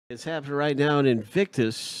It's happening right now in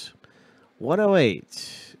Invictus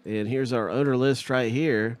 108. And here's our owner list right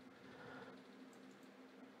here.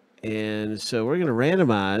 And so we're going to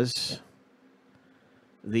randomize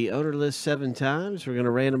the owner list 7 times. We're going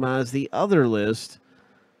to randomize the other list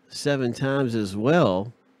 7 times as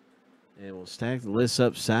well. And we'll stack the lists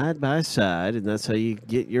up side by side. And that's how you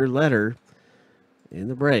get your letter in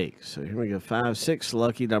the break. So here we go. 5, 6,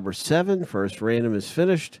 lucky number 7. First random is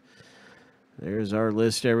finished. There's our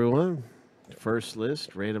list, everyone. First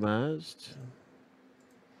list, randomized.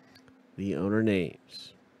 The owner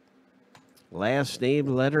names. Last name,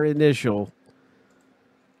 letter, initial.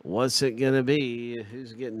 What's it going to be?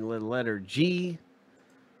 Who's getting the letter G?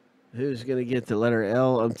 Who's going to get the letter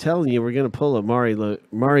L? I'm telling you, we're going to pull a Mario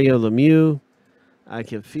Lemieux. I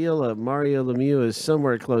can feel a Mario Lemieux is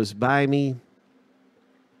somewhere close by me.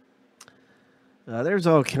 There's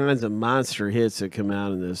all kinds of monster hits that come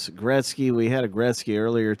out in this. Gretzky, we had a Gretzky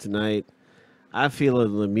earlier tonight. I feel a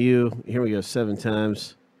Lemieux. Here we go, 7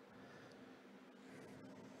 times.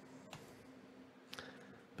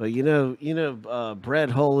 But Brett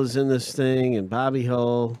Hull is in this thing, and Bobby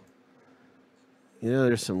Hull.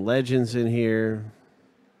 There's some legends in here.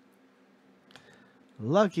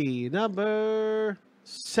 Lucky number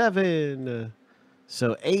 7.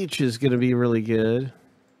 So H is going to be really good.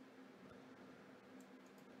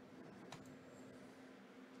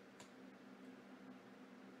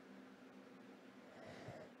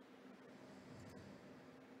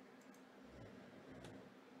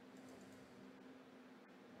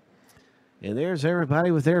 And there's everybody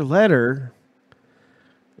with their letter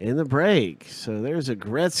in the break. So there's a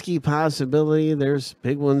Gretzky possibility. There's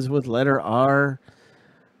big ones with letter R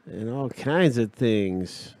and all kinds of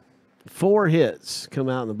things. 4 hits come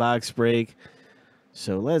out in the box break.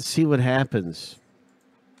 So let's see what happens.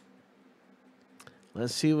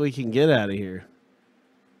 Let's see what we can get out of here.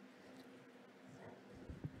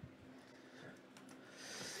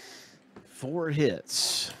 Four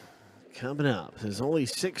hits coming up. There's only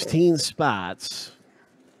 16 spots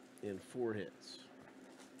in 4 hits.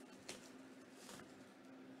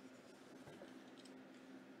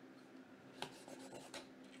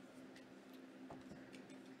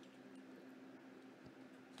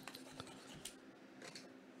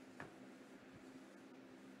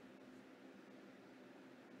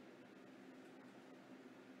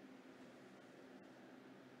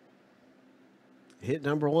 Hit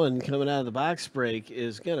number 1 coming out of the box break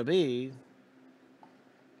is going to be,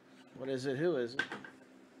 what is it? Who is it?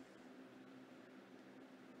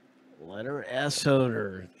 Letter S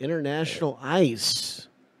owner, International Ice.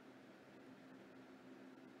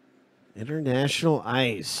 International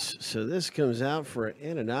Ice. So this comes out for an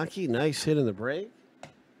Anunnaki. Nice hit in the break.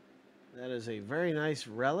 That is a very nice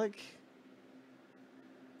relic.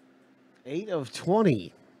 8 of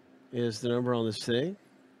 20 is the number on this thing.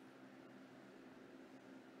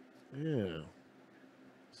 Yeah.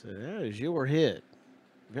 So that is your hit.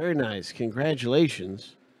 Very nice.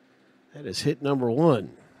 Congratulations. That is hit number 1.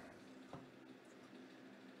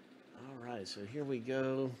 All right. So here we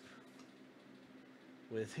go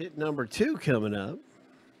with hit number 2 coming up.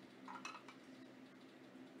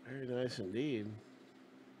 Very nice indeed.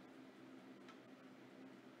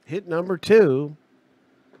 Hit number 2.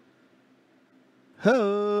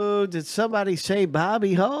 Oh, did somebody say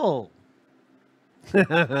Bobby Hull?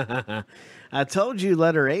 I told you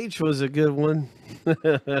letter H was a good one.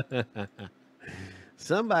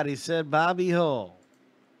 Somebody said Bobby Hull.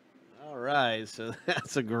 All right, so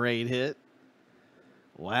that's a great hit.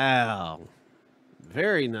 Wow.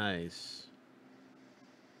 Very nice.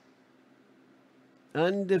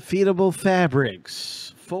 Undefeatable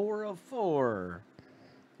Fabrics. 4 of 4.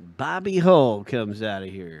 Bobby Hull comes out of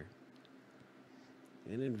here.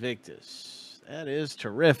 In Invictus. That is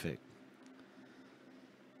terrific.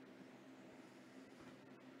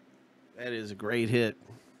 That is a great hit.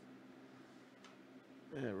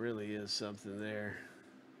 That really is something there.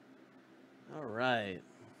 All right.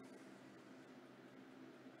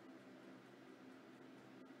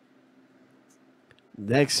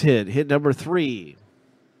 Next hit number 3.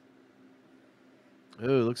 Oh,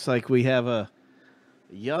 looks like we have a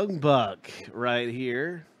young buck right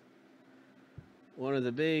here. One of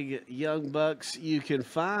the big young bucks you can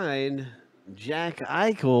find, Jack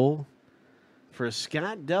Eichel. For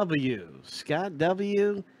Scott W. Scott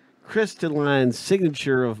W. Crystalline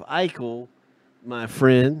signature of Eichel, my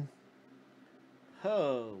friend.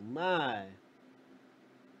 Oh, my.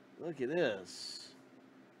 Look at this.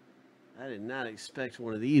 I did not expect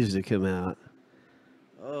one of these to come out.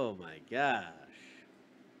 Oh, my gosh.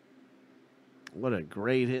 What a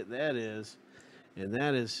great hit that is. And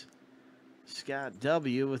that is Scott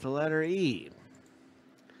W. with the letter E.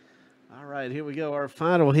 All right, here we go. Our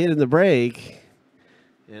final hit in the break.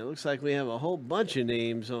 And it looks like we have a whole bunch of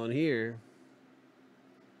names on here.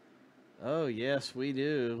 Oh, yes, we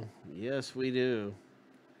do. Yes, we do.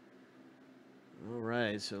 All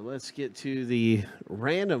right, so let's get to the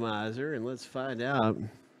randomizer and let's find out,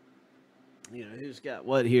 who's got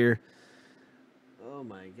what here. Oh,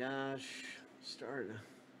 my gosh. Start.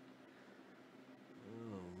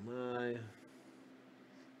 Oh, my.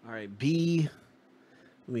 All right, B.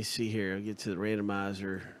 Let me see here. I'll get to the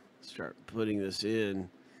randomizer. Start putting this in.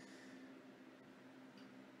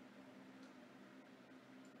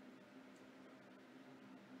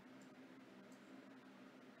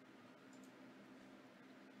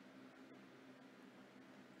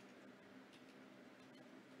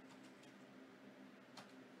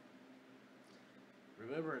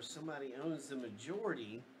 Remember, if somebody owns the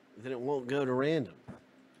majority, then it won't go to random.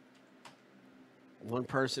 One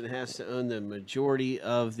person has to own the majority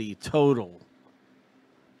of the total.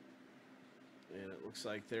 And it looks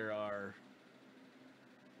like there are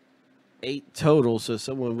 8 total, so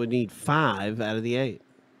someone would need 5 out of the 8.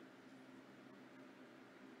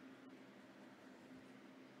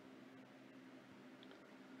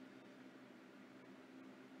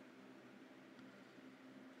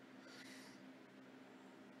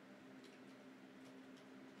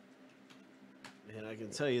 And I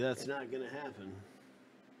can tell you that's not going to happen.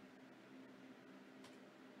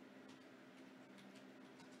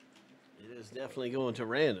 It is definitely going to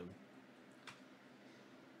random.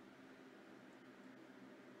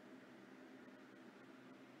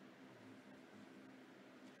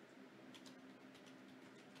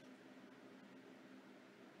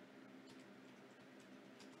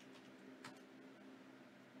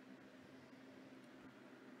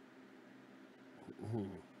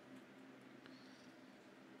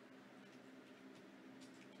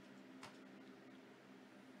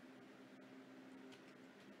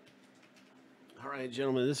 All right,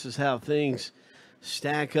 gentlemen, this is how things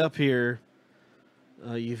stack up here.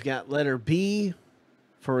 You've got letter B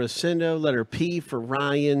for Ascendo, letter P for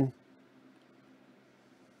Ryan,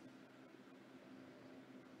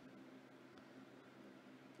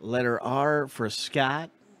 letter R for Scott,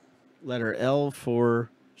 letter L for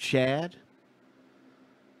Chad,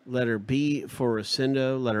 letter B for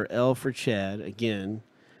Ascendo, letter L for Chad again,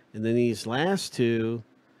 and then these last two,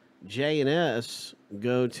 J and S,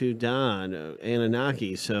 go to Don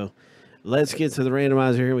Anunnaki. So let's get to the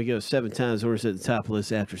randomizer. Here we go. 7 times. Orders at the top of the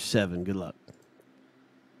list after 7. Good luck.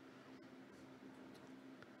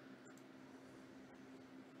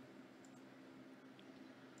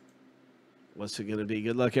 What's it going to be?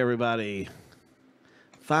 Good luck, everybody.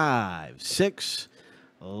 5, 6.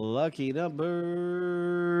 Lucky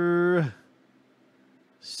number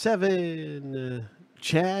 7.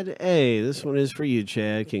 Chad A. This one is for you,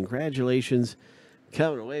 Chad. Congratulations.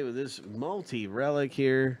 Coming away with this multi-relic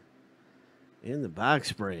here in the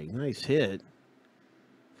box break. Nice hit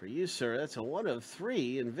for you, sir. That's a 1 of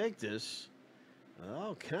 3 Invictus.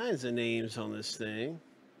 All kinds of names on this thing.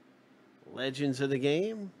 Legends of the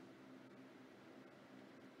game.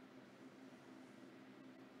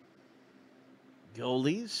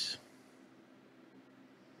 Goalies.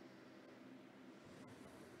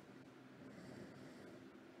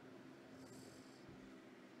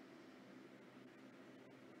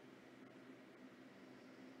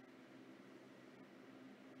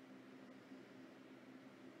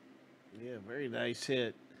 Yeah, very nice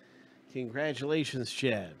hit. Congratulations,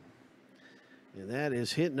 Chad. And that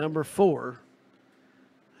is hit number 4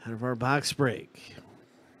 out of our box break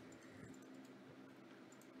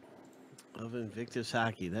of Invictus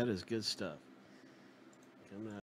Hockey. That is good stuff. Coming out.